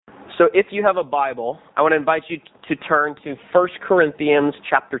So if you have a Bible, I want to invite you to turn to 1 Corinthians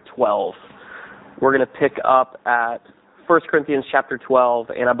chapter 12. We're going to pick up at 1 Corinthians chapter 12,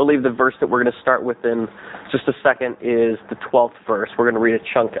 and I believe the verse that we're going to start with in just a second is the 12th verse. We're going to read a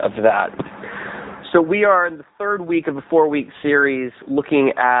chunk of that. So we are in the third week of a 4-week series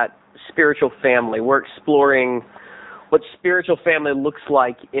looking at spiritual family. We're exploring what spiritual family looks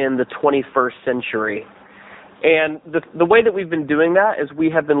like in the 21st century. And the way that we've been doing that is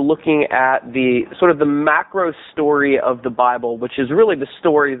we have been looking at the sort of the macro story of the Bible, which is really the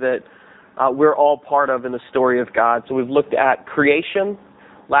story that we're all part of in the story of God. So we've looked at creation.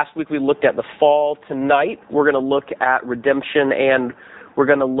 Last week we looked at the fall. Tonight we're going to look at redemption, and we're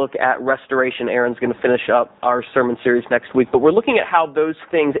going to look at restoration. Aaron's going to finish up our sermon series next week. But we're looking at how those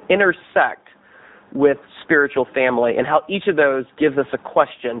things intersect with spiritual family and how each of those gives us a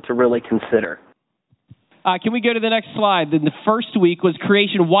question to really consider. Can we go to the next slide? The first week was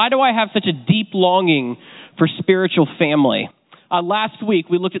creation. Why do I have such a deep longing for spiritual family? Last week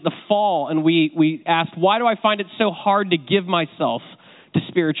we looked at the fall, and we asked, why do I find it so hard to give myself to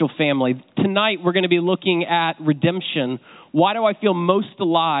spiritual family? Tonight we're going to be looking at redemption. Why do I feel most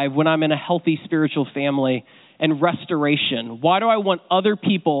alive when I'm in a healthy spiritual family? And restoration. Why do I want other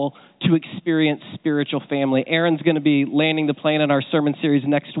people to experience spiritual family? Aaron's going to be landing the plane in our sermon series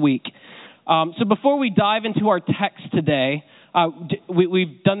next week. So before we dive into our text today,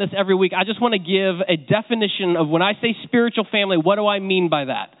 we've done this every week. I just want to give a definition of when I say spiritual family, what do I mean by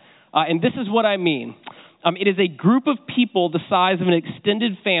that? And this is what I mean. It is a group of people the size of an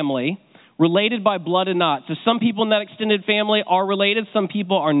extended family, related by blood and not. So some people in that extended family are related, some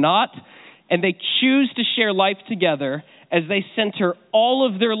people are not, and they choose to share life together as they center all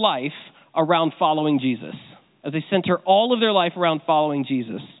of their life around following Jesus. As they center all of their life around following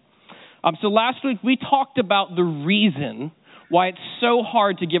Jesus. So last week we talked about the reason why it's so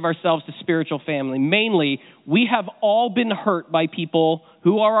hard to give ourselves to spiritual family. Mainly, we have all been hurt by people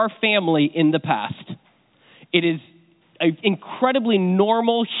who are our family in the past. It is an incredibly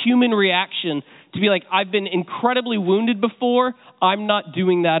normal human reaction to be like, I've been incredibly wounded before, I'm not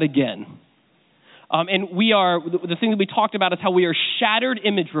doing that again. And the thing that we talked about is how we are shattered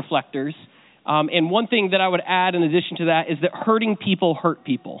image reflectors. And one thing that I would add in addition to that is that hurting people hurt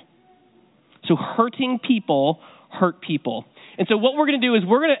people. So hurting people hurt people. And so what we're going to do is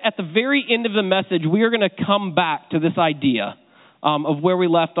at the very end of the message, we are going to come back to this idea of where we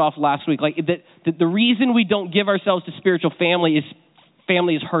left off last week. Like that the reason we don't give ourselves to spiritual family is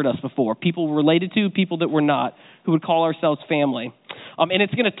family has hurt us before. People we're related to, people that we're not, who would call ourselves family. And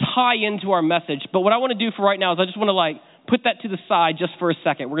it's going to tie into our message. But what I want to do for right now is I just want to put that to the side just for a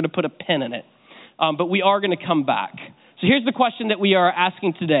second. We're going to put a pin in it. But we are going to come back. So here's the question that we are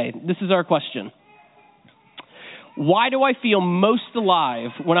asking today. This is our question. Why do I feel most alive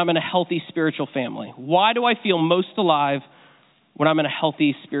when I'm in a healthy spiritual family? Why do I feel most alive when I'm in a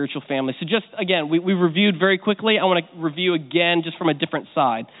healthy spiritual family? So just, again, we reviewed very quickly. I want to review again just from a different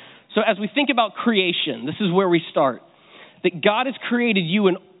side. So as we think about creation, this is where we start. That God has created you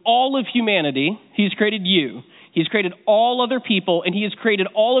and all of humanity. He's created you. He's created all other people, and he has created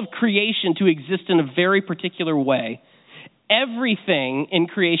all of creation to exist in a very particular way. Everything in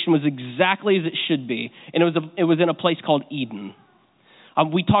creation was exactly as it should be, and it was in a place called Eden.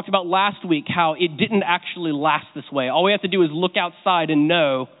 We talked about last week how it didn't actually last this way. All we have to do is look outside and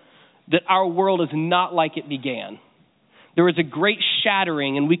know that our world is not like it began. There was a great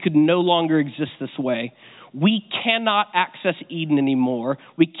shattering, and we could no longer exist this way. We cannot access Eden anymore.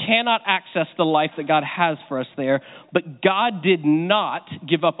 We cannot access the life that God has for us there. But God did not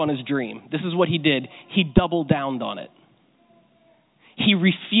give up on his dream. This is what he did. He doubled down on it. He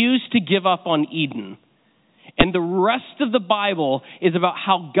refused to give up on Eden. And the rest of the Bible is about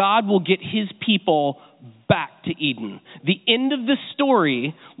how God will get his people back to Eden. The end of the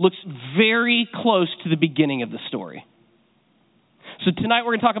story looks very close to the beginning of the story. So tonight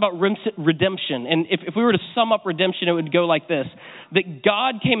we're going to talk about redemption. And if we were to sum up redemption, it would go like this. That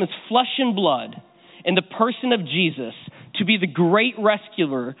God came as flesh and blood in the person of Jesus to be the great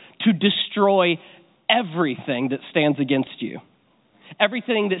rescuer, to destroy everything that stands against you.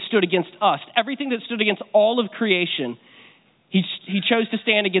 Everything that stood against us, everything that stood against all of creation. He chose to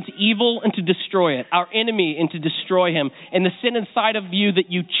stand against evil and to destroy it, our enemy, and to destroy him. And the sin inside of you that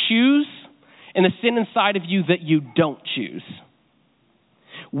you choose, and the sin inside of you that you don't choose.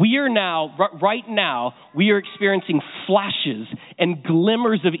 We are now, right now, we are experiencing flashes and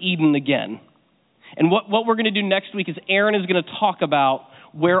glimmers of Eden again. And what we're going to do next week is Aaron is going to talk about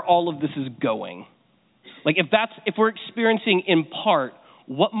where all of this is going. Like if we're experiencing in part,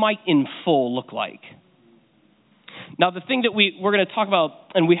 what might in full look like? Now, the thing that we're going to talk about,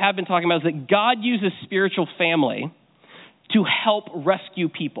 and we have been talking about, is that God uses spiritual family to help rescue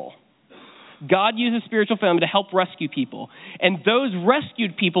people. God uses spiritual family to help rescue people. And those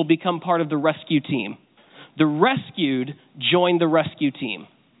rescued people become part of the rescue team. The rescued join the rescue team.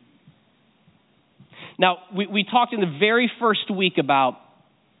 Now, we talked in the very first week about,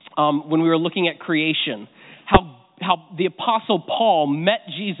 when we were looking at creation, how the Apostle Paul met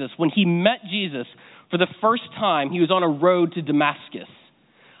Jesus. When he met Jesus for the first time, he was on a road to Damascus.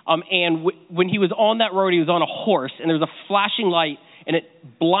 When he was on that road, he was on a horse, and there was a flashing light, and it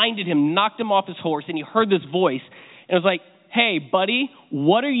blinded him, knocked him off his horse, and he heard this voice, and it was like, hey, buddy,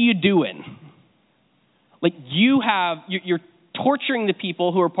 what are you doing? Like, you're torturing the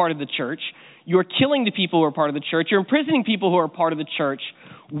people who are part of the church. You're killing the people who are part of the church. You're imprisoning people who are part of the church.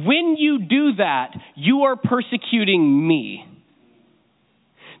 When you do that, you are persecuting me.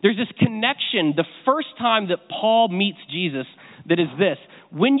 There's this connection the first time that Paul meets Jesus that is this: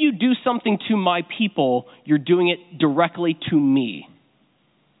 when you do something to my people, you're doing it directly to me.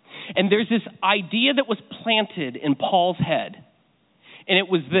 And there's this idea that was planted in Paul's head, and it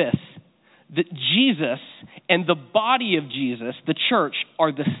was this: that Jesus and the body of Jesus, the church,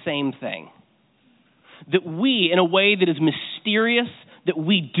 are the same thing. That we, in a way that is mysterious, that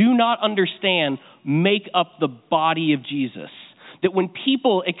we do not understand, make up the body of Jesus. That when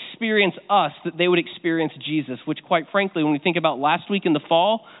people experience us, that they would experience Jesus, which, quite frankly, when we think about last week in the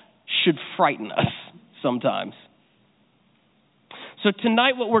fall, should frighten us sometimes. So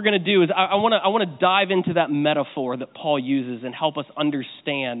tonight what we're going to do is I want to dive into that metaphor that Paul uses and help us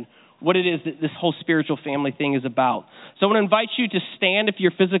understand what it is that this whole spiritual family thing is about. So I want to invite you to stand if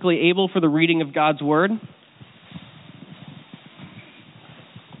you're physically able for the reading of God's Word.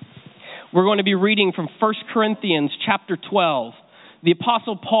 We're going to be reading from 1 Corinthians chapter 12. The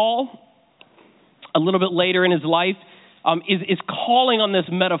Apostle Paul, a little bit later in his life, is calling on this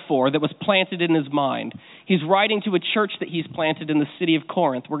metaphor that was planted in his mind. He's writing to a church that he's planted in the city of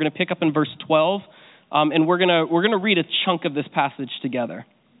Corinth. We're going to pick up in verse 12, and we're going to read a chunk of this passage together.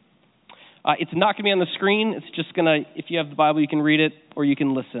 It's not going to be on the screen. It's just going to, if you have the Bible, you can read it or you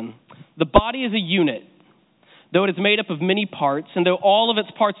can listen. The body is a unit, though it is made up of many parts, and though all of its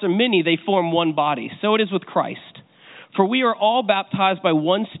parts are many, they form one body. So it is with Christ. For we are all baptized by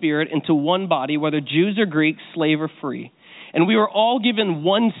one Spirit into one body, whether Jews or Greeks, slave or free. And we were all given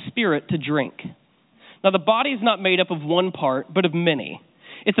one Spirit to drink. Now the body is not made up of one part, but of many.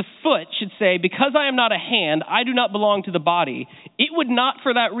 If the foot should say, because I am not a hand, I do not belong to the body, it would not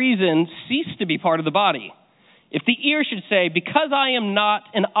for that reason cease to be part of the body. If the ear should say, because I am not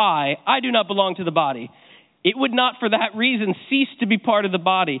an eye, I do not belong to the body, it would not for that reason cease to be part of the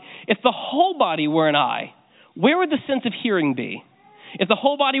body. If the whole body were an eye, where would the sense of hearing be? If the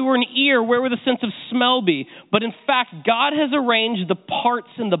whole body were an ear, where would the sense of smell be? But in fact, God has arranged the parts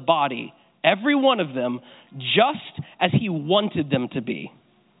in the body, every one of them, just as he wanted them to be.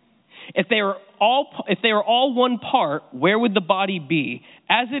 If they are all one part, where would the body be?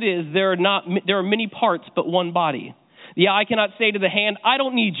 As it is, there are many parts, but one body. The eye cannot say to the hand, I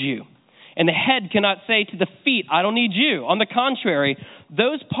don't need you. And the head cannot say to the feet, I don't need you. On the contrary,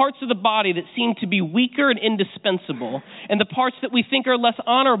 those parts of the body that seem to be weaker and indispensable, and the parts that we think are less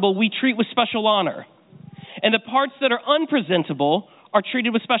honorable, we treat with special honor. And the parts that are unpresentable are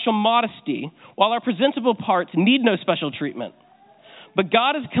treated with special modesty, while our presentable parts need no special treatment. But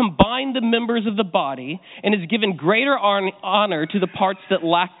God has combined the members of the body and has given greater honor to the parts that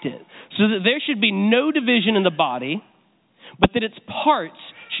lacked it, so that there should be no division in the body, but that its parts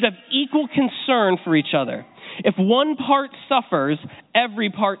should have equal concern for each other. If one part suffers, every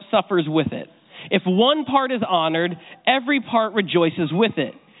part suffers with it. If one part is honored, every part rejoices with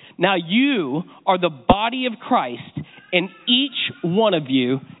it. Now you are the body of Christ, and each one of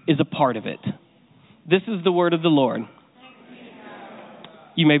you is a part of it. This is the word of the Lord.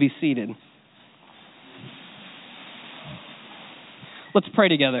 You may be seated. Let's pray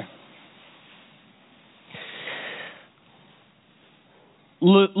together.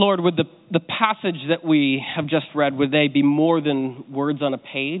 Lord, would the passage that we have just read, would they be more than words on a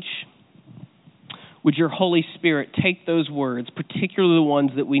page? Would your Holy Spirit take those words, particularly the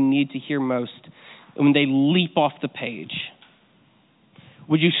ones that we need to hear most, and when they leap off the page,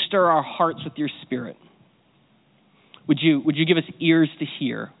 would you stir our hearts with your Spirit? Would you give us ears to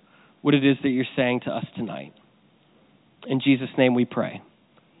hear what it is that you're saying to us tonight? In Jesus' name we pray.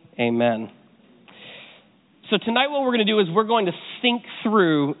 Amen. So tonight what we're going to do is we're going to think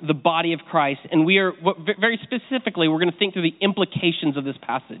through the body of Christ, and very specifically, we're going to think through the implications of this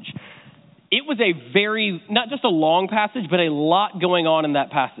passage. It was not just a long passage, but a lot going on in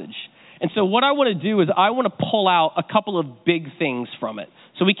that passage. And so what I want to do is I want to pull out a couple of big things from it.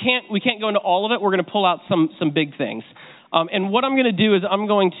 So we can't go into all of it. We're going to pull out some big things. And what I'm going to do is I'm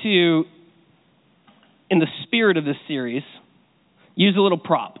going to, in the spirit of this series, use a little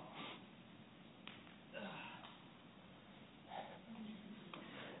prop.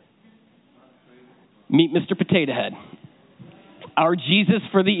 Meet Mr. Potato Head, our Jesus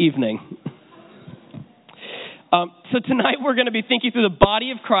for the evening. So tonight we're going to be thinking through the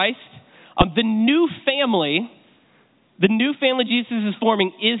body of Christ. The new family Jesus is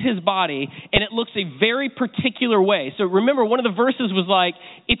forming is his body, and it looks a very particular way. So remember, one of the verses was like,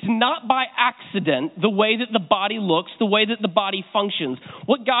 it's not by accident the way that the body looks, the way that the body functions.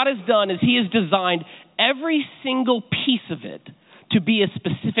 What God has done is he has designed every single piece of it to be a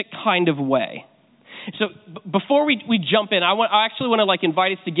specific kind of way. So before we jump in, I actually want to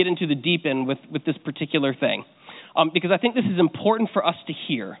invite us to get into the deep end with this particular thing, because I think this is important for us to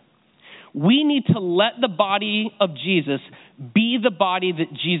hear. We need to let the body of Jesus be the body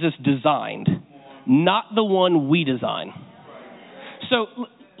that Jesus designed, not the one we design. So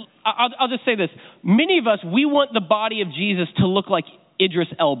I'll just say this. Many of us, we want the body of Jesus to look like Idris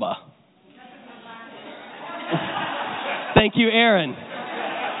Elba. Thank you, Aaron.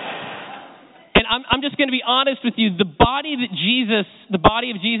 And I'm just going to be honest with you. The body of Jesus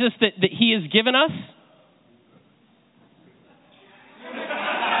that he has given us,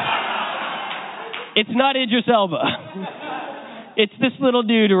 it's not Idris Elba. It's this little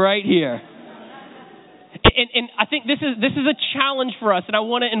dude right here. And I think this is a challenge for us, and I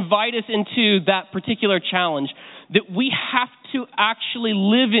want to invite us into that particular challenge, that we have to actually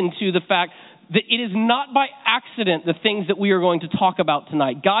live into the fact that it is not by accident the things that we are going to talk about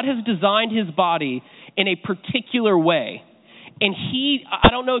tonight. God has designed his body in a particular way. And I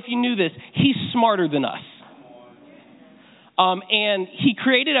don't know if you knew this, he's smarter than us. And he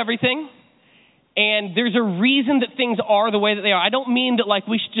created everything. And there's a reason that things are the way that they are. I don't mean that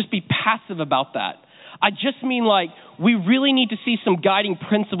we should just be passive about that. I just mean we really need to see some guiding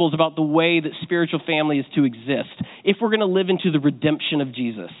principles about the way that spiritual family is to exist if we're going to live into the redemption of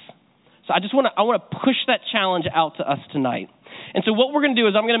Jesus. So I want to push that challenge out to us tonight. And so what we're going to do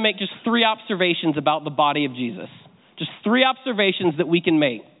is I'm going to make just 3 observations about the body of Jesus. Just 3 observations that we can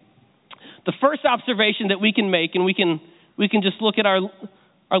make. The first observation that we can make, and we can just look at our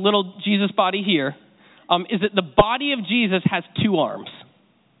little Jesus body here, is that the body of Jesus has 2 arms.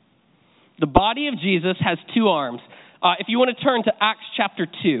 The body of Jesus has 2 arms. If you want to turn to Acts chapter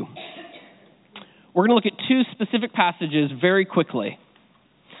 2, we're going to look at 2 specific passages very quickly.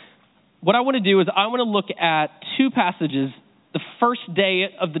 What I want to do is I want to look at 2 passages, the first day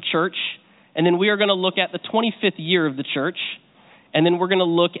of the church, and then we are going to look at the 25th year of the church, and then we're going to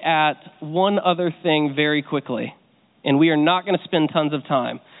look at one other thing very quickly. And we are not going to spend tons of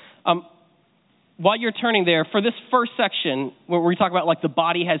time. While you're turning there, for this first section, where we talk about the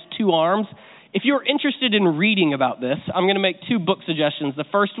body has 2 arms, if you're interested in reading about this, I'm going to make 2 book suggestions. The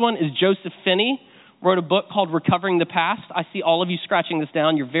first one is Joseph Finney wrote a book called Recovering the Past. I see all of you scratching this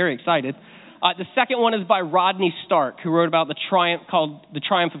down. You're very excited. The second one is by Rodney Stark, who wrote about the Triumph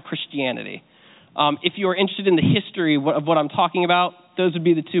of Christianity. If you are interested in the history of what I'm talking about, those would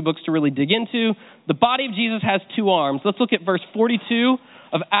be the 2 books to really dig into. The body of Jesus has 2 arms. Let's look at verse 42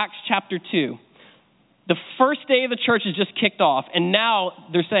 of Acts chapter 2. The first day of the church has just kicked off, and now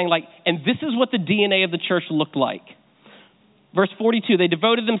they're saying and this is what the DNA of the church looked like. Verse 42, they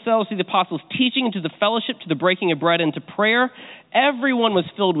devoted themselves to the apostles' teaching and to the fellowship, to the breaking of bread and to prayer. Everyone was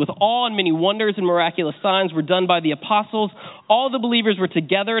filled with awe, and many wonders and miraculous signs were done by the apostles. All the believers were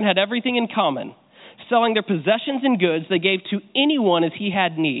together and had everything in common. Selling their possessions and goods, they gave to anyone as he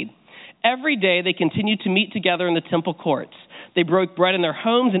had need. Every day they continued to meet together in the temple courts. They broke bread in their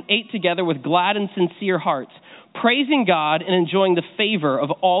homes and ate together with glad and sincere hearts, praising God and enjoying the favor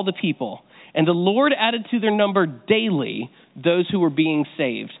of all the people. And the Lord added to their number daily those who were being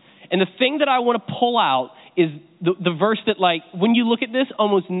saved. And the thing that I want to pull out is the verse that, when you look at this,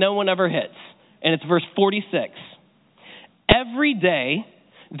 almost no one ever hits. And it's verse 46. Every day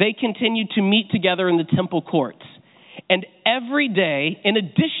they continued to meet together in the temple courts. And every day, in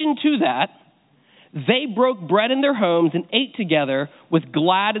addition to that, they broke bread in their homes and ate together with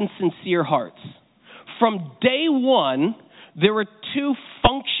glad and sincere hearts. From day one, there were 2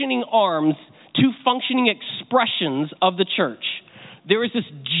 functioning arms, 2 functioning expressions of the church. There was this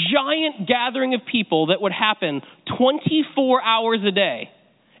giant gathering of people that would happen 24 hours a day.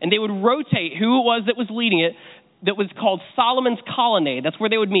 And they would rotate who it was that was leading it, that was called Solomon's Colonnade. That's where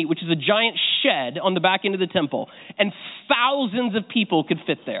they would meet, which is a giant shed on the back end of the temple. And thousands of people could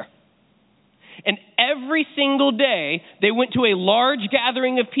fit there. And every single day, they went to a large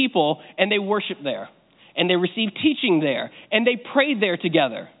gathering of people, and they worshiped there. And they received teaching there. And they prayed there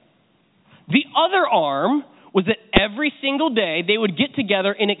together. The other arm was that every single day, they would get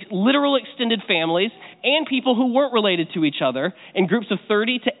together in literal extended families and people who weren't related to each other in groups of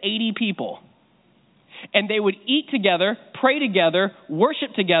 30 to 80 people. And they would eat together, pray together,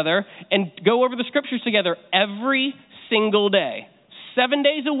 worship together, and go over the scriptures together every single day. 7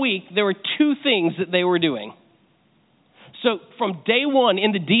 days a week, there were two things that they were doing. So from day one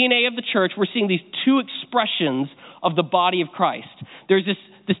in the DNA of the church, we're seeing these two expressions of the body of Christ. There's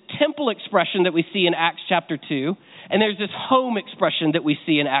this temple expression that we see in Acts chapter 2, and there's this home expression that we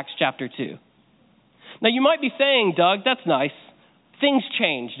see in Acts chapter 2. Now you might be saying, Doug, that's nice. Things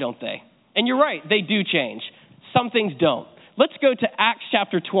change, don't they? And you're right, they do change. Some things don't. Let's go to Acts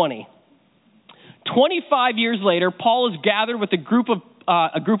chapter 20. 25 years later, Paul is gathered with a group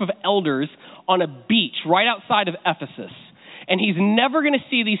of elders on a beach right outside of Ephesus. And he's never going to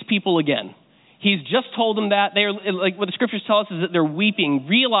see these people again. He's just told them that. They're like what the scriptures tell us is that they're weeping,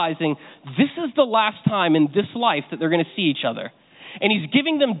 realizing this is the last time in this life that they're going to see each other. And he's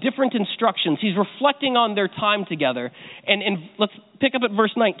giving them different instructions. He's reflecting on their time together. And let's pick up at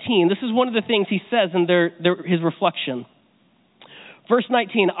verse 19. This is one of the things he says in his reflection. Verse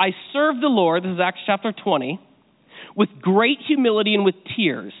 19, I serve the Lord, this is Acts chapter 20, with great humility and with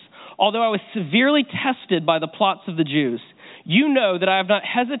tears, although I was severely tested by the plots of the Jews. You know that I have not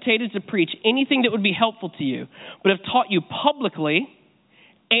hesitated to preach anything that would be helpful to you, but have taught you publicly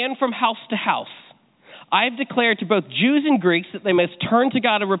and from house to house. I have declared to both Jews and Greeks that they must turn to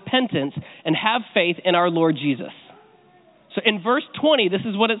God in repentance and have faith in our Lord Jesus. So in verse 20, this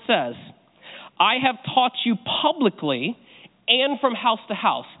is what it says. I have taught you publicly and from house to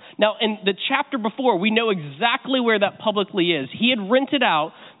house. Now, in the chapter before, we know exactly where that publicly is. He had rented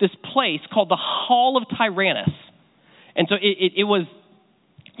out this place called the Hall of Tyrannus. And so it was,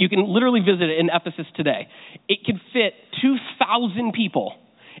 you can literally visit it in Ephesus today. It could fit 2,000 people.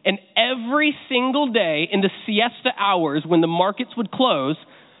 And every single day in the siesta hours when the markets would close,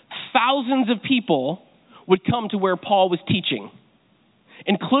 thousands of people would come to where Paul was teaching,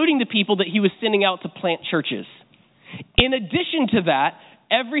 including the people that he was sending out to plant churches. In addition to that,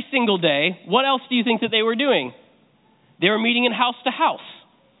 every single day, what else do you think that they were doing? They were meeting in house to house.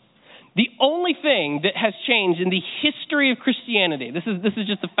 The only thing that has changed in the history of Christianity, this is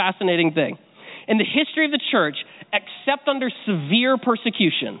just a fascinating thing, in the history of the church, except under severe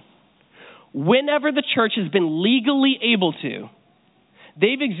persecution, whenever the church has been legally able to,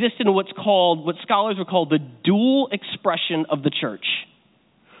 they've existed in what scholars would call the dual expression of the church,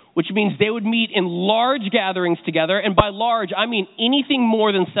 which means they would meet in large gatherings together, and by large, I mean anything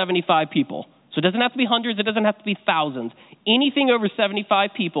more than 75 people. So it doesn't have to be hundreds, it doesn't have to be thousands. Anything over 75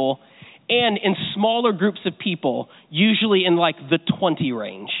 people, and in smaller groups of people, usually in like the 20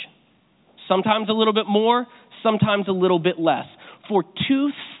 range. Sometimes a little bit more, sometimes a little bit less. For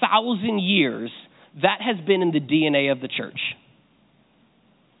 2,000 years, that has been in the DNA of the church.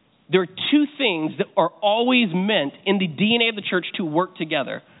 There are two things that are always meant in the DNA of the church to work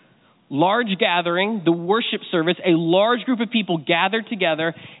together. Large gathering, the worship service, a large group of people gathered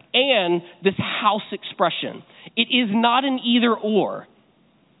together, and this house expression. It is not an either or.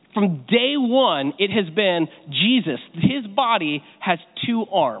 From day one, it has been Jesus. His body has two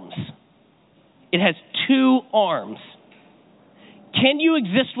arms. It has two arms. Can you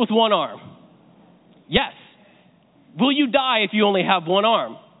exist with one arm? Yes. Will you die if you only have one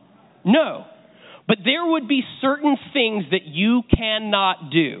arm? No. But there would be certain things that you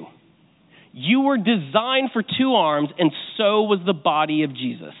cannot do. You were designed for two arms, and so was the body of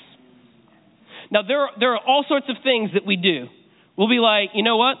Jesus. Now, there are all sorts of things that we do. We'll be like, you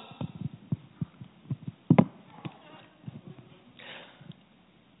know what?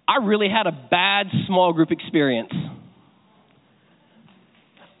 I really had a bad small group experience.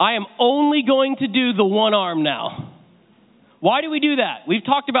 I am only going to do the one arm now. Why do we do that? We've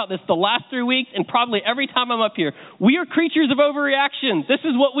talked about this the last 3 weeks and probably every time I'm up here. We are creatures of overreaction. This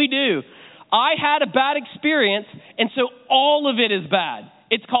is what we do. I had a bad experience, and so all of it is bad.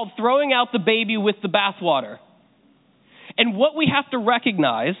 It's called throwing out the baby with the bathwater. And what we have to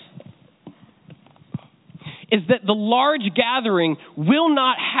recognize is that the large gathering will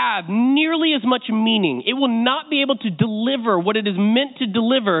not have nearly as much meaning. It will not be able to deliver what it is meant to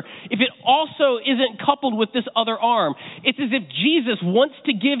deliver if it also isn't coupled with this other arm. It's as if Jesus wants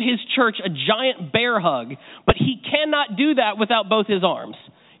to give his church a giant bear hug, but he cannot do that without both his arms.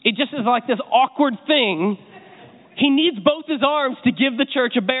 It just is like this awkward thing. He needs both his arms to give the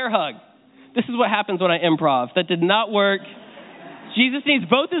church a bear hug. This is what happens when I improv. That did not work. Jesus needs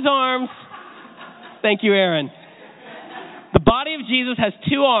both his arms Thank you, Aaron. The body of Jesus has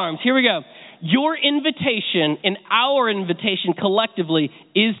two arms. Here we go. Your invitation and our invitation collectively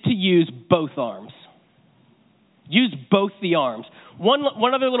is to use both arms. Use both the arms.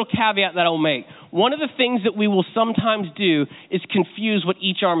 One other little caveat that I'll make. One of the things that we will sometimes do is confuse what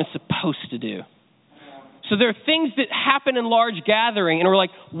each arm is supposed to do. So there are things that happen in large gathering, and we're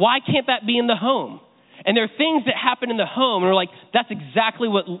like, why can't that be in the home? And there are things that happen in the home, and we're like, that's exactly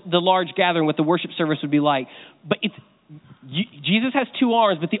what the large gathering, what the worship service would be like. But Jesus has two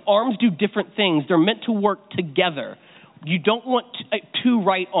arms, but the arms do different things. They're meant to work together. You don't want two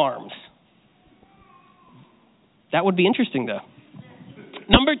right arms. That would be interesting, though.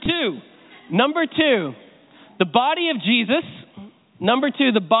 Number two, the body of Jesus. Number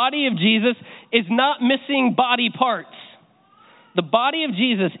two, the body of Jesus is not missing body parts. The body of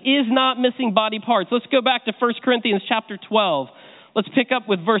Jesus is not missing body parts. Let's go back to 1 Corinthians chapter 12. Let's pick up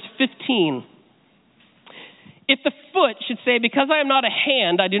with verse 15. If the foot should say, because I am not a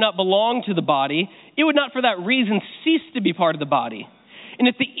hand, I do not belong to the body, it would not for that reason cease to be part of the body. And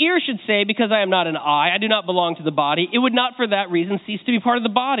if the ear should say, because I am not an eye, I do not belong to the body, it would not for that reason cease to be part of the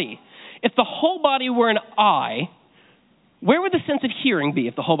body. If the whole body were an eye, where would the sense of hearing be?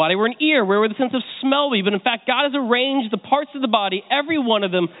 If the whole body were an ear, where would the sense of smell be? But in fact, God has arranged the parts of the body, every one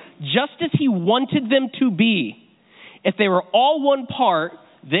of them, just as he wanted them to be. If they were all one part,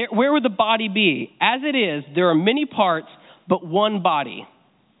 where would the body be? As it is, there are many parts, but one body.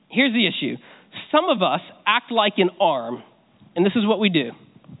 Here's the issue. Some of us act like an arm, and this is what we do.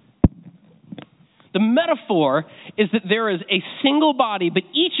 The metaphor is that there is a single body, but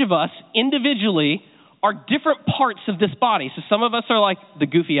each of us individually are different parts of this body. So some of us are like the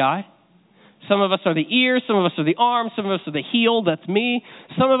goofy eye. Some of us are the ears. Some of us are the arms. Some of us are the heel. That's me.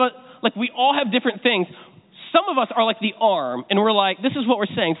 Some of us, like we all have different things. Some of us are like the arm, and we're like, this is what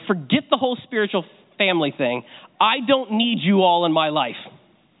we're saying. Forget the whole spiritual family thing. I don't need you all in my life.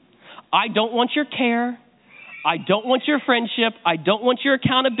 I don't want your care. I don't want your friendship. I don't want your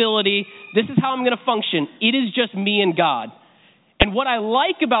accountability. This is how I'm going to function. It is just me and God. And what I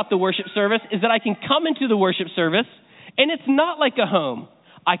like about the worship service is that I can come into the worship service, and it's not like a home.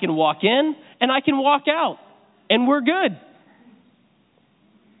 I can walk in, and I can walk out, and we're good.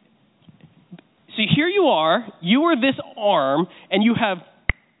 So here you are this arm, and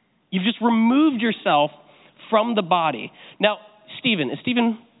you've just removed yourself from the body. Now, Stephen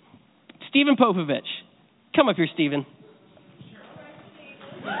Popovich. Come up here, Stephen.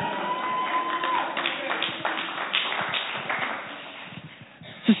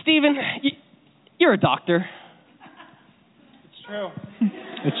 So, Stephen, you're a doctor. It's true.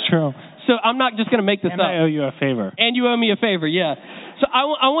 It's true. So I'm not just going to make this up. And I owe you a favor. And you owe me a favor, yeah. So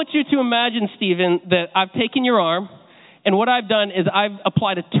I want you to imagine, Stephen, that I've taken your arm, and what I've done is I've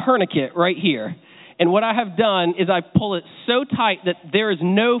applied a tourniquet right here. And what I have done is I pull it so tight that there is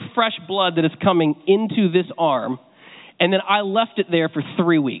no fresh blood that is coming into this arm. And then I left it there for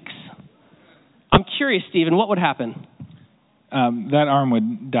 3 weeks. I'm curious, Stephen, what would happen? That arm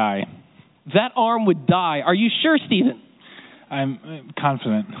would die. That arm would die. Are you sure, Stephen? I'm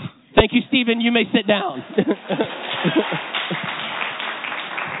confident. Thank you, Stephen. You may sit down.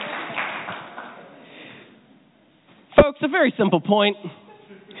 Folks, a very simple point.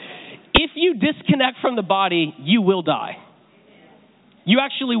 If you disconnect from the body, you will die. You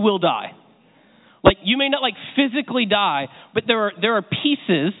actually will die. Like, you may not physically die, but there are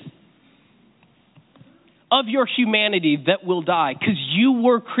pieces of your humanity that will die because you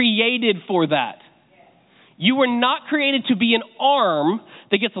were created for that. You were not created to be an arm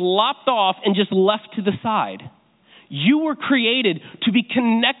that gets lopped off and just left to the side. You were created to be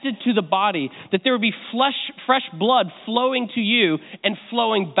connected to the body, that there would be fresh blood flowing to you and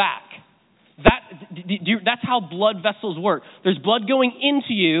flowing back. That's how blood vessels work. There's blood going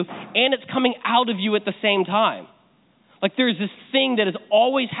into you, and it's coming out of you at the same time. Like there's this thing that is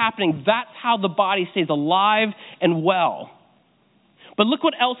always happening. That's how the body stays alive and well. But look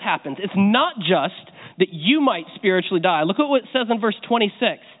what else happens. It's not just that you might spiritually die. Look at what it says in verse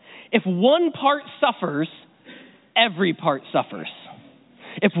 26. If one part suffers, every part suffers.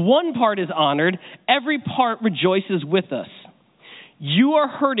 If one part is honored, every part rejoices with us. You are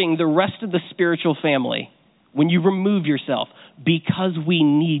hurting the rest of the spiritual family when you remove yourself because we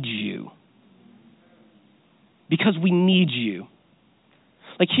need you. Because we need you.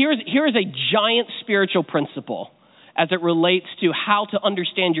 Like here is a giant spiritual principle as it relates to how to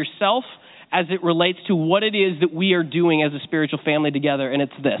understand yourself, as it relates to what it is that we are doing as a spiritual family together, and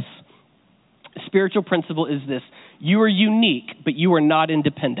it's this. The spiritual principle is this. You are unique, but you are not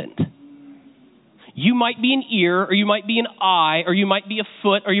independent. You might be an ear, or you might be an eye, or you might be a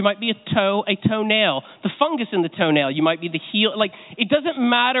foot, or you might be a toe, a toenail. The fungus in the toenail, you might be the heel. Like, it doesn't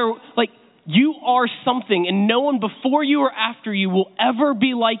matter. Like, you are something, and no one before you or after you will ever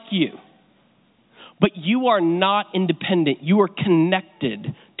be like you. But you are not independent. You are connected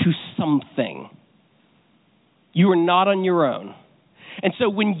to something. You are not on your own. And so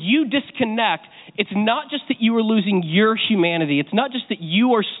when you disconnect, it's not just that you are losing your humanity. It's not just that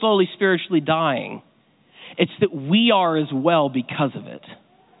you are slowly spiritually dying. It's that we are as well because of it.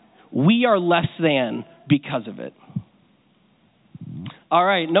 We are less than because of it. All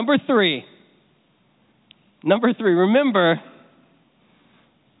right, number three. Remember,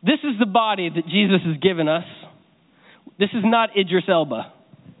 this is the body that Jesus has given us. This is not Idris Elba.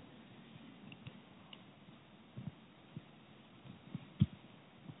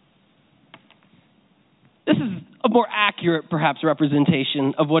 This is a more accurate, perhaps,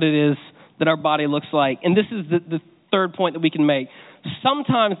 representation of what it is that our body looks like. And this is the third point that we can make.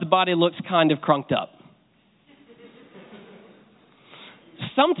 Sometimes the body looks kind of crunked up.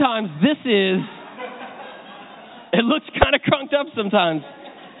 Sometimes it looks kind of crunked up sometimes.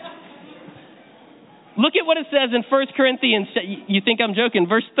 Look at what it says in 1 Corinthians. You think I'm joking.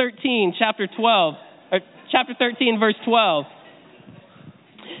 Verse 13, chapter 13, verse 12.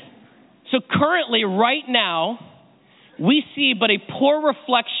 So currently, right now, we see but a poor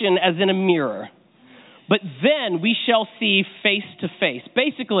reflection as in a mirror. But then we shall see face to face.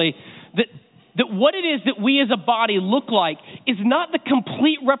 Basically, that what it is that we as a body look like is not the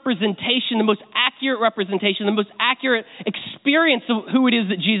complete representation, the most accurate representation, the most accurate experience of who it is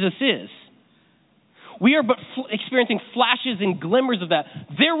that Jesus is. We are but experiencing flashes and glimmers of that.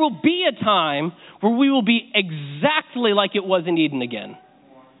 There will be a time where we will be exactly like it was in Eden again.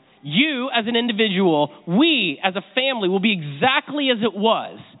 You, as an individual, we, as a family, will be exactly as it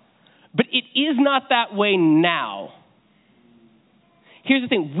was. But it is not that way now. Here's the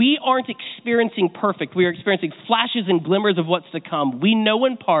thing. We aren't experiencing perfect. We are experiencing flashes and glimmers of what's to come. We know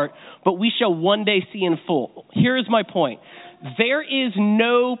in part, but we shall one day see in full. Here is my point. There is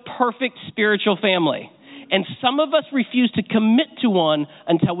no perfect spiritual family. And some of us refuse to commit to one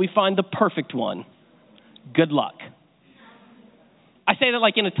until we find the perfect one. Good luck. I say that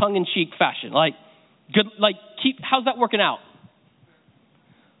like in a tongue-in-cheek fashion. How's that working out?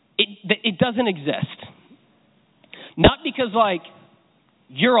 It doesn't exist. Not because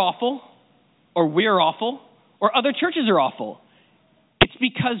you're awful, or we're awful, or other churches are awful. It's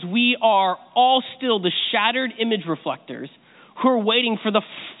because we are all still the shattered image reflectors who are waiting for the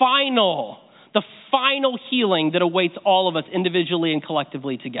final healing that awaits all of us individually and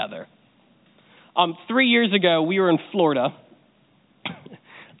collectively together. 3 years ago, we were in Florida.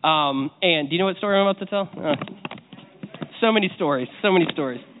 And do you know what story I'm about to tell? So many stories.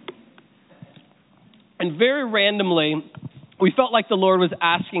 And very randomly, we felt like the Lord was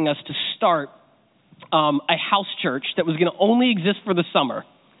asking us to start a house church that was going to only exist for the summer.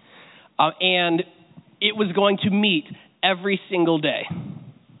 And it was going to meet every single day.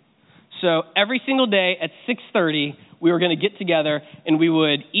 So every single day at 6:30, we were going to get together and we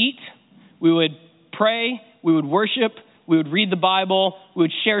would eat, we would pray, we would worship, we would read the Bible, we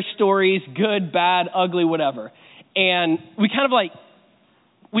would share stories, good, bad, ugly, whatever. And we kind of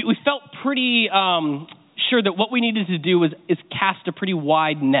we felt pretty sure that what we needed to do is cast a pretty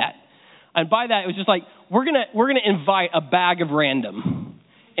wide net. And by that, it was just we're gonna invite a bag of random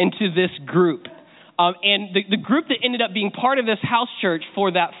into this group. And the group that ended up being part of this house church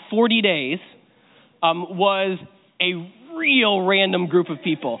for that 40 days was a real random group of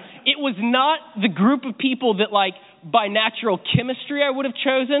people. It was not the group of people that by natural chemistry I would have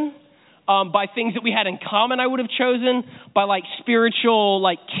chosen, by things that we had in common I would have chosen, by spiritual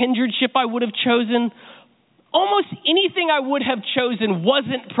kindredship I would have chosen. Almost anything I would have chosen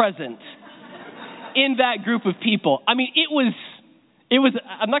wasn't present in that group of people. I mean, it was,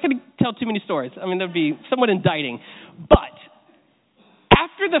 I'm not going to tell too many stories. I mean, that would be somewhat indicting. But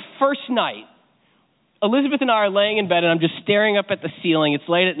after the first night, Elizabeth and I are laying in bed, and I'm just staring up at the ceiling. It's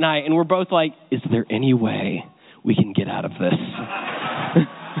late at night, and we're both like, is there any way we can get out of this?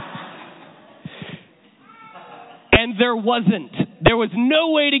 And there wasn't. There was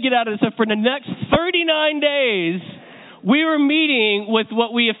no way to get out of this. So for the next 39 days, we were meeting with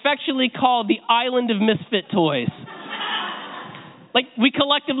what we affectionately called the island of misfit toys. We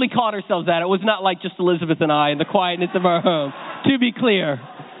collectively called ourselves that. It was not just Elizabeth and I in the quietness of our home. To be clear,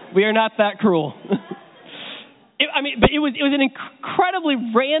 we are not that cruel. But it was an incredibly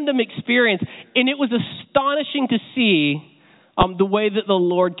random experience, and it was astonishing to see the way that the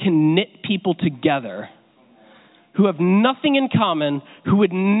Lord can knit people together who have nothing in common, who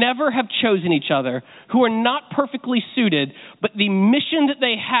would never have chosen each other, who are not perfectly suited, but the mission that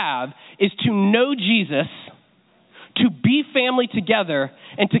they have is to know Jesus, to be family together,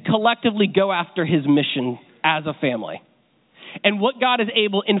 and to collectively go after his mission as a family. And what God is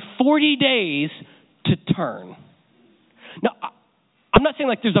able in 40 days to turn. Now, I'm not saying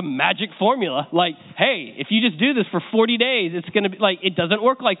like there's a magic formula, like, hey, if you just do this for 40 days, it's going to be like, it doesn't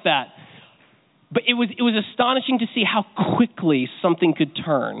work like that. But it was astonishing to see how quickly something could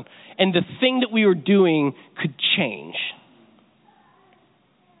turn and the thing that we were doing could change.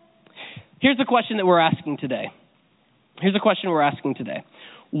 Here's the question that we're asking today.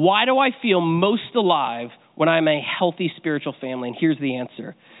 Why do I feel most alive when I'm a healthy spiritual family? And here's the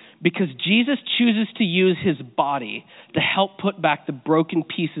answer. Because Jesus chooses to use his body to help put back the broken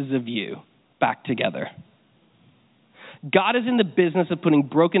pieces of you back together. God is in the business of putting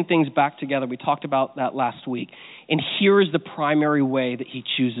broken things back together. We talked about that last week. And here is the primary way that he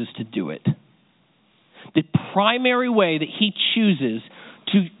chooses to do it. The primary way that he chooses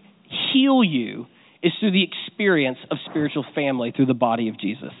to heal you is through the experience of spiritual family through the body of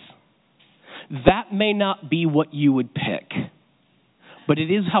Jesus. That may not be what you would pick, but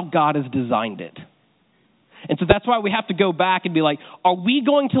it is how God has designed it. And so that's why we have to go back and be like, are we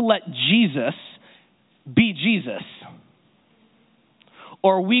going to let Jesus be Jesus?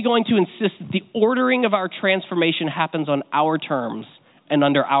 Or are we going to insist that the ordering of our transformation happens on our terms and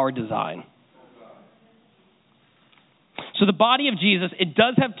under our design? So the body of Jesus, it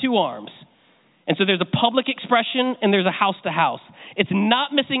does have two arms. And so there's a public expression and there's a house to house. It's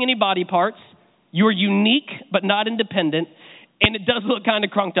not missing any body parts. You're unique but not independent. And it does look kind of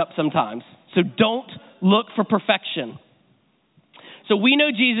crunked up sometimes. So don't look for perfection. So we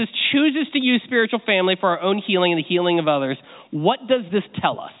know Jesus chooses to use spiritual family for our own healing and the healing of others. What does this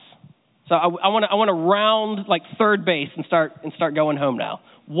tell us? So I want to round like third base and start going home now.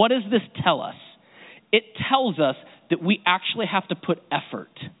 What does this tell us? It tells us that we actually have to put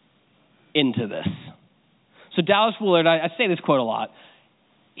effort into this. So Dallas Willard, I say this quote a lot.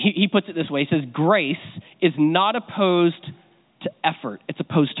 He puts it this way. He says, grace is not opposed to effort. It's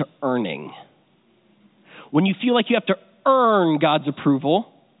opposed to earning. When you feel like you have to earn God's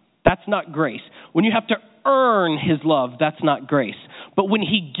approval, that's not grace. When you have to earn his love, that's not grace. But when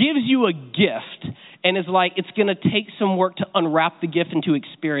he gives you a gift and is like, it's going to take some work to unwrap the gift and to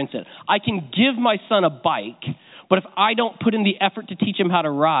experience it. I can give my son a bike, but if I don't put in the effort to teach him how to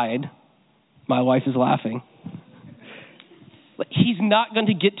ride, my wife is laughing, he's not going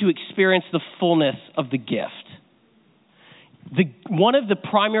to get to experience the fullness of the gift. One of the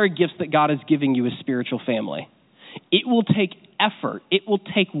primary gifts that God is giving you is spiritual family. It will take effort. It will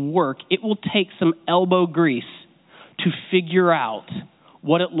take work. It will take some elbow grease to figure out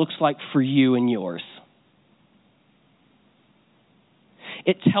what it looks like for you and yours.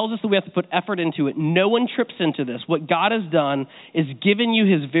 It tells us that we have to put effort into it. No one trips into this. What God has done is given you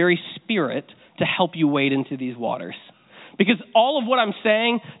his very spirit to help you wade into these waters. Because all of what I'm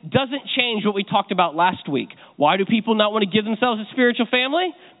saying doesn't change what we talked about last week. Why do people not want to give themselves a spiritual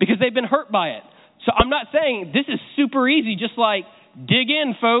family? Because they've been hurt by it. So I'm not saying this is super easy, just like dig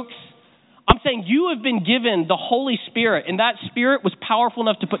in, folks. I'm saying you have been given the Holy Spirit, and that Spirit was powerful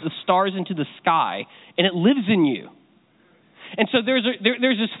enough to put the stars into the sky, and it lives in you. And so there's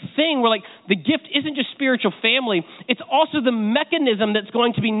this thing where like the gift isn't just spiritual family, it's also the mechanism that's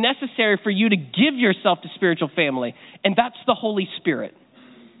going to be necessary for you to give yourself to spiritual family, and that's the Holy Spirit.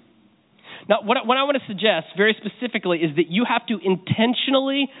 Now, what I want to suggest very specifically is that you have to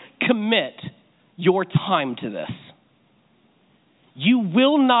intentionally commit your time to this. You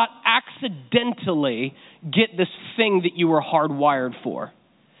will not accidentally get this thing that you were hardwired for.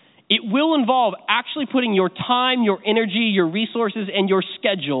 It will involve actually putting your time, your energy, your resources, and your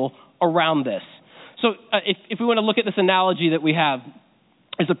schedule around this. So if we want to look at this analogy that we have,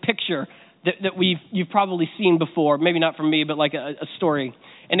 there's a picture that you've probably seen before, maybe not from me, but like a story.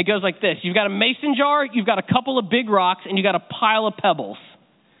 And it goes like this. You've got a mason jar, you've got a couple of big rocks, and you've got a pile of pebbles.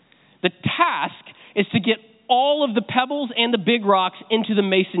 The task is to get all of the pebbles and the big rocks into the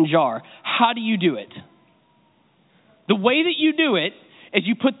mason jar. How do you do it? The way that you do it is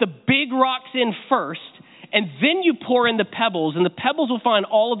you put the big rocks in first, and then you pour in the pebbles, and the pebbles will find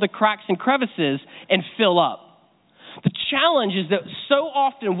all of the cracks and crevices and fill up. The challenge is that so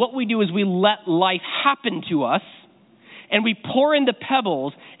often what we do is we let life happen to us, and we pour in the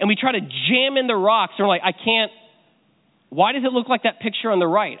pebbles, and we try to jam in the rocks, and we're like, I can't. Why does it look like that picture on the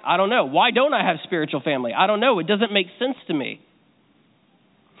right? I don't know. Why don't I have spiritual family? I don't know. It doesn't make sense to me.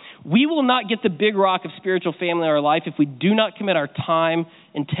 We will not get the big rock of spiritual family in our life if we do not commit our time,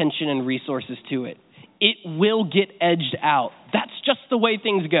 intention, and resources to it. it will get edged out. That's just the way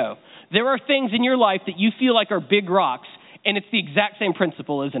things go. There are things in your life that you feel like are big rocks, and it's the exact same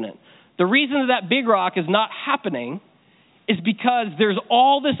principle, isn't it? The reason that big rock is not happening is because there's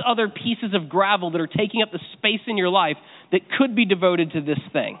all this other pieces of gravel that are taking up the space in your life that could be devoted to this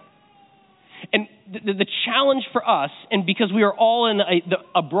thing. And the challenge for us, and because we are all in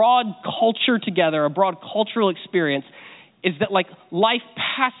a broad culture together, a broad cultural experience, is that like life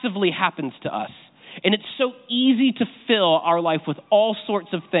passively happens to us. And it's so easy to fill our life with all sorts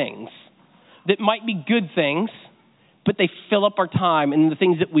of things that might be good things, but they fill up our time, and the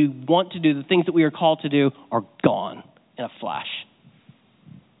things that we want to do, the things that we are called to do, are gone in a flash.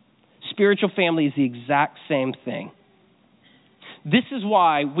 Spiritual family is the exact same thing. This is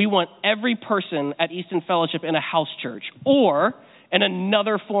why we want every person at Easton Fellowship in a house church or in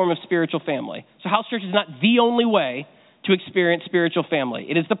another form of spiritual family. So house church is not the only way to experience spiritual family.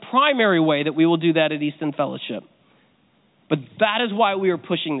 It is the primary way that we will do that at Easton Fellowship. But that is why we are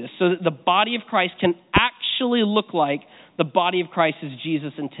pushing this, so that the body of Christ can actually look like the body of Christ as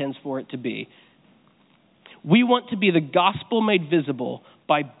Jesus intends for it to be. We want to be the gospel made visible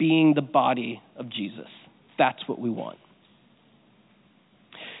by being the body of Jesus. That's what we want.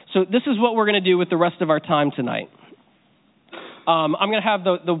 So this is what we're going to do with the rest of our time tonight. I'm going to have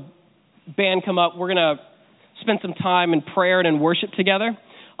the band come up. We're going to spend some time in prayer and in worship together.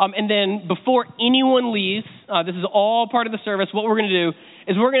 And then before anyone leaves, this is all part of the service, what we're going to do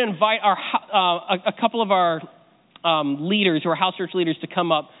is we're going to invite a couple of our leaders, who are house church leaders, to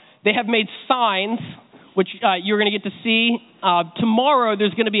come up. They have made signs, which you're going to get to see. Tomorrow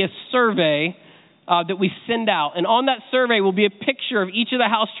there's going to be a survey that we send out. And on that survey will be a picture of each of the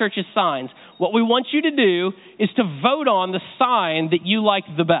house church's signs. What we want you to do is to vote on the sign that you like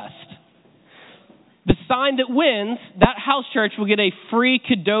the best. The sign that wins, that house church will get a free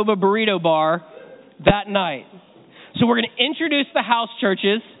Qdoba burrito bar that night. So we're going to introduce the house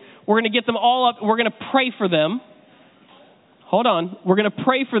churches. We're going to get them all up. We're going to pray for them. Hold on. We're going to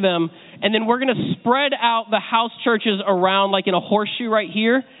pray for them. And then we're going to spread out the house churches around like in a horseshoe right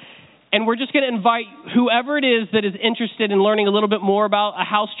here. And we're just going to invite whoever it is that is interested in learning a little bit more about a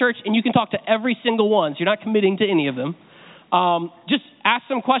house church. And you can talk to every single one. So you're not committing to any of them. Just ask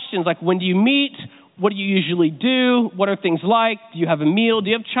some questions like, when do you meet? What do you usually do? What are things like? Do you have a meal?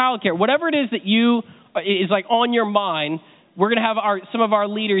 Do you have childcare? Whatever it is that is like on your mind, we're going to have some of our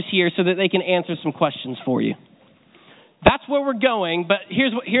leaders here so that they can answer some questions for you. That's where we're going, but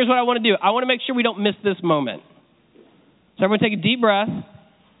here's what I want to do. I want to make sure we don't miss this moment. So everyone take a deep breath.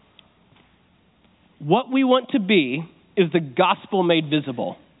 What we want to be is the gospel made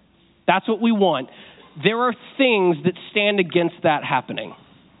visible. That's what we want. There are things that stand against that happening.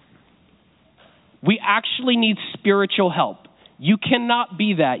 We actually need spiritual help. You cannot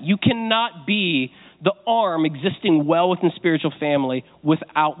be that. You cannot be the arm existing well within spiritual family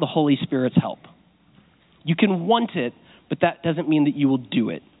without the Holy Spirit's help. You can want it, but that doesn't mean that you will do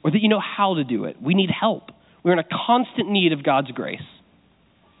it or that you know how to do it. We need help. We're in a constant need of God's grace.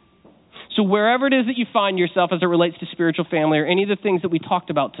 So wherever it is that you find yourself as it relates to spiritual family or any of the things that we talked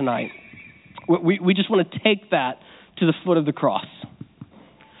about tonight, we just want to take that to the foot of the cross.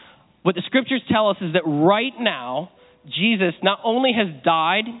 What the scriptures tell us is that right now, Jesus not only has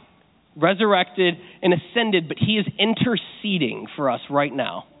died, resurrected, and ascended, but he is interceding for us right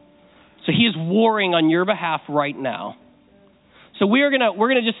now. So he is warring on your behalf right now. So we're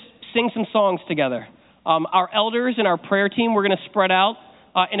gonna just sing some songs together. Our elders and our prayer team, we're going to spread out.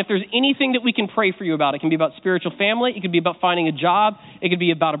 And if there's anything that we can pray for you about, it can be about spiritual family. It could be about finding a job. It could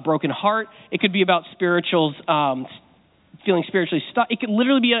be about a broken heart. It could be about feeling spiritually stuck. It could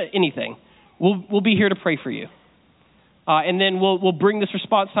literally be anything. We'll be here to pray for you. And then we'll bring this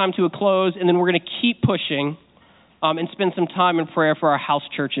response time to a close, and then we're going to keep pushing and spend some time in prayer for our house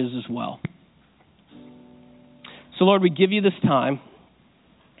churches as well. So, Lord, we give you this time.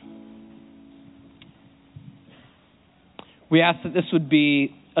 We ask that this would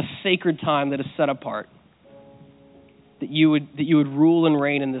be a sacred time that is set apart, that you would rule and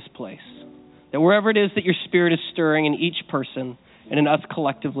reign in this place, that wherever it is that your Spirit is stirring in each person and in us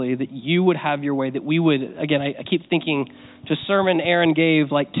collectively, that you would have your way, that we would, again, I keep thinking to a sermon Aaron gave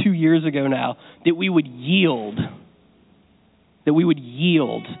like 2 years ago now, that we would yield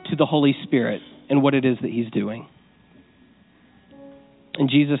to the Holy Spirit and what it is that he's doing. In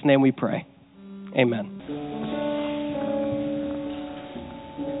Jesus' name we pray. Amen.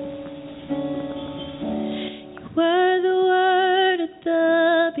 Were the Word at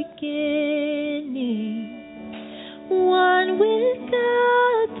the beginning, one with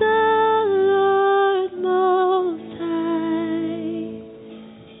God the Lord Most High.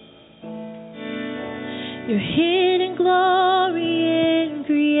 and glory.